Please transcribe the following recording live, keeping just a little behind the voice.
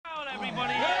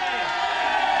everybody.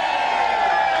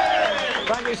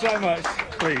 Thank you so much.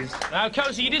 Please. Now,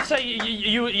 Cozy, you did say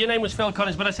your name was Phil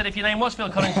Collins, but I said if your name was Phil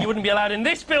Collins, you wouldn't be allowed in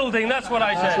this building. That's what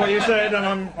I said. That's what you said,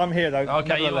 and I'm here, though.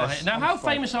 Okay, you are here. Now, how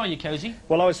famous are you, Cozy?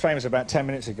 Well, I was famous about 10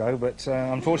 minutes ago, but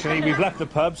unfortunately we've left the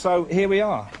pub, so here we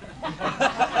are.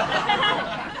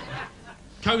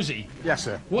 Cozy. Yes,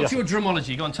 sir. What's your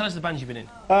drumology? Go on, tell us the bands you've been in.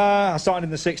 I started in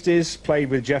the 60s,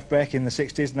 played with Jeff Beck in the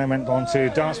 60s, and then went on to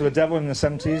Dance with the Devil in the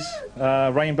 70s,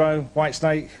 Rainbow,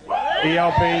 Whitesnake,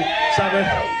 ELP,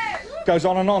 Sabbath. Goes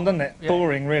on and on, doesn't it? Yeah.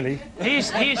 Boring, really.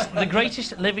 He's the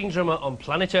greatest living drummer on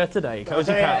planet Earth today,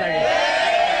 Cozy Powell.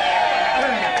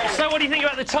 So what do you think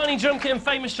about the tiny drum kit and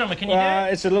famous drummer? Can you do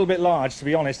it? It's a little bit large, to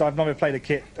be honest. I've never played a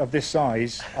kit of this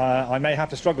size. I may have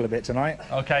to struggle a bit tonight.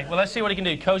 OK, well, let's see what he can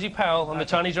do. Cozy Powell on the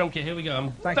tiny drum kit. Here we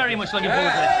go. I'm very much looking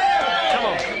forward to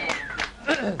this.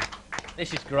 Come on.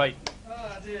 This is great.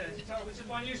 Oh, dear. This is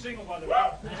my new single, by the way.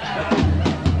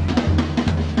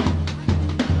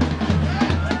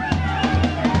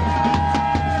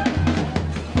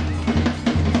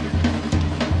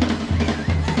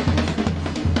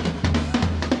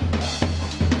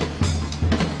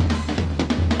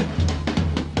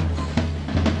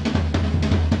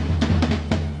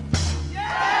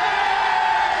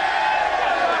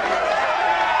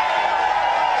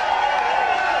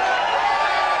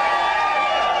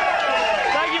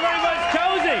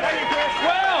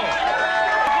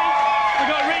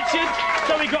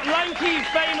 So we've got Lanky,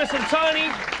 Famous and Tiny.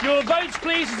 Your votes,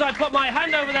 please, as I put my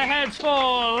hand over their heads for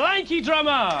Lanky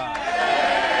Drummer.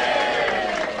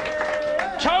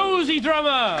 Cozy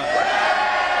Drummer.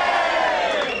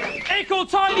 Ickle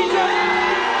Tiny Drummer.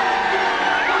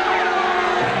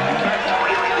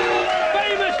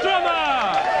 Famous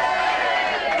Drummer.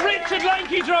 Richard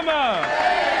Lanky Drummer.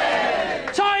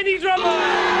 Tiny Drummer.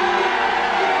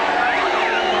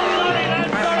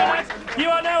 You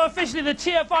are now officially the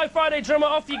TFI Friday drummer.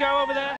 Off you go over there.